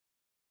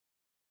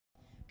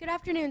Good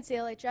afternoon,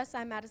 CLHS.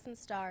 I'm Madison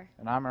Starr.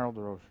 And I'm Earl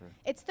DeRocher.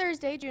 It's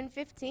Thursday, June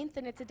 15th,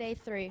 and it's a day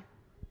 3.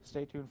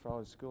 Stay tuned for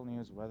all the school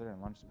news, weather,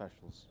 and lunch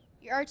specials.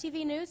 Your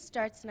RTV News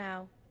starts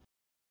now.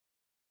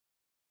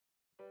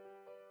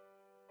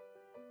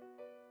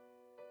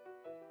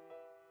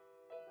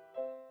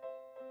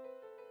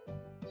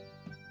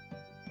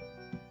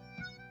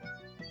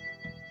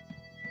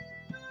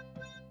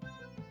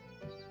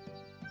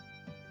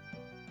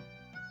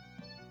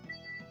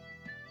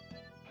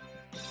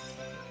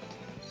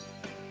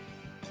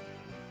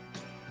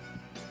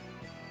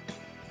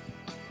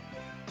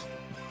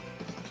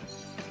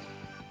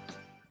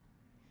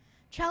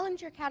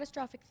 Challenge your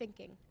catastrophic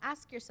thinking.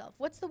 Ask yourself,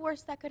 what's the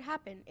worst that could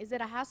happen? Is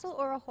it a hassle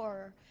or a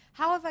horror?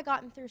 How have I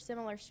gotten through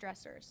similar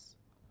stressors?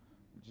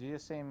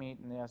 GSA meet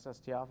in the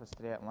SST office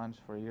today at lunch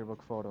for a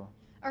yearbook photo.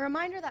 A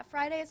reminder that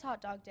Friday is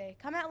hot dog day.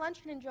 Come at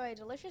lunch and enjoy a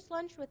delicious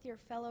lunch with your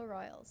fellow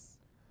Royals.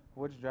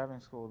 Woods Driving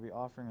School will be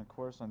offering a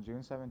course on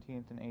June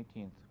 17th and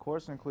 18th. The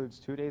course includes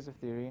 2 days of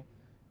theory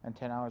and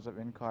 10 hours of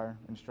in-car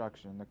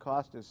instruction. The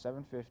cost is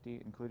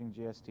 $750, including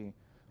GST.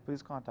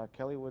 Please contact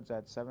Kelly Woods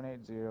at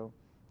 780-826-7515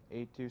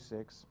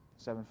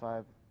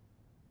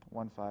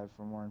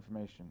 for more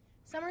information.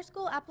 Summer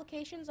school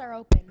applications are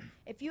open.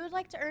 If you would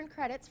like to earn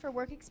credits for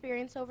work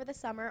experience over the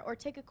summer or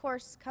take a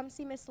course, come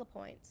see Miss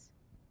LaPointe.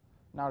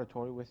 Now to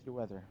Tori with your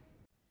weather.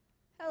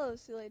 Hello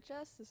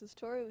CLHS, this is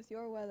Tori with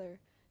your weather.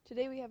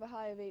 Today we have a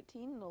high of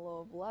 18 and a low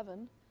of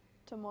 11.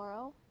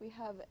 Tomorrow we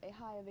have a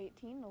high of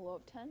 18 and a low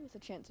of 10 with a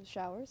chance of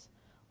showers.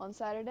 On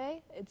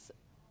Saturday it's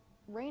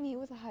rainy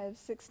with a high of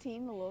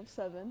 16 and a low of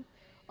 7.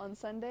 On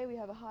Sunday we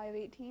have a high of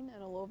 18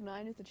 and a low of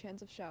 9 with a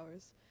chance of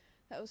showers.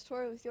 That was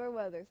Tori with your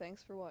weather.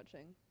 Thanks for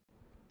watching.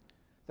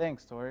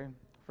 Thanks, Tori.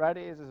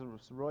 Friday is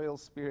Royal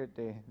Spirit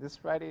Day. This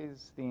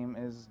Friday's theme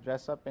is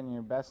dress up in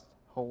your best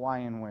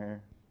Hawaiian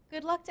wear.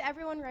 Good luck to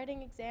everyone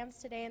writing exams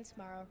today and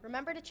tomorrow.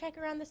 Remember to check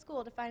around the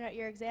school to find out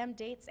your exam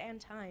dates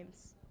and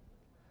times.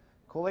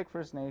 Cold Lake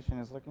First Nation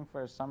is looking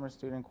for a summer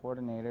student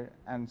coordinator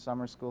and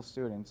summer school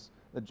students.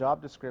 The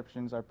job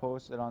descriptions are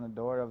posted on the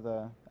door of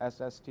the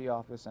SST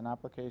office and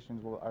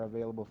applications are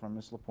available from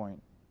Miss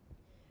LaPointe.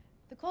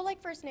 The Cold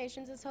Lake First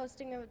Nations is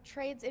hosting a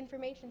trades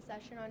information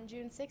session on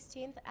June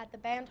 16th at the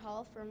Band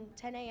Hall from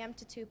 10 a.m.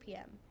 to 2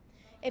 p.m.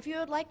 If you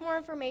would like more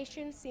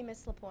information, see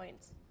Miss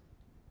LaPointe.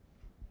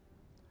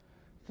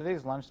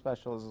 Today's lunch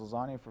special is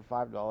lasagna for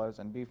 $5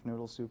 and beef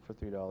noodle soup for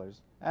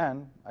 $3,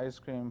 and ice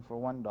cream for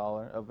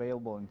 $1,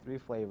 available in 3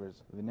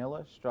 flavors,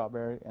 vanilla,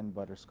 strawberry, and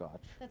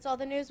butterscotch. That's all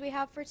the news we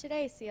have for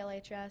today,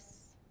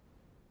 CLHS.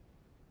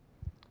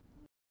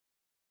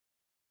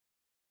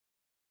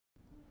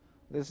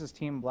 This is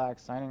Team Black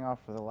signing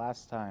off for the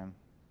last time.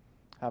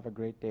 Have a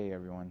great day,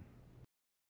 everyone.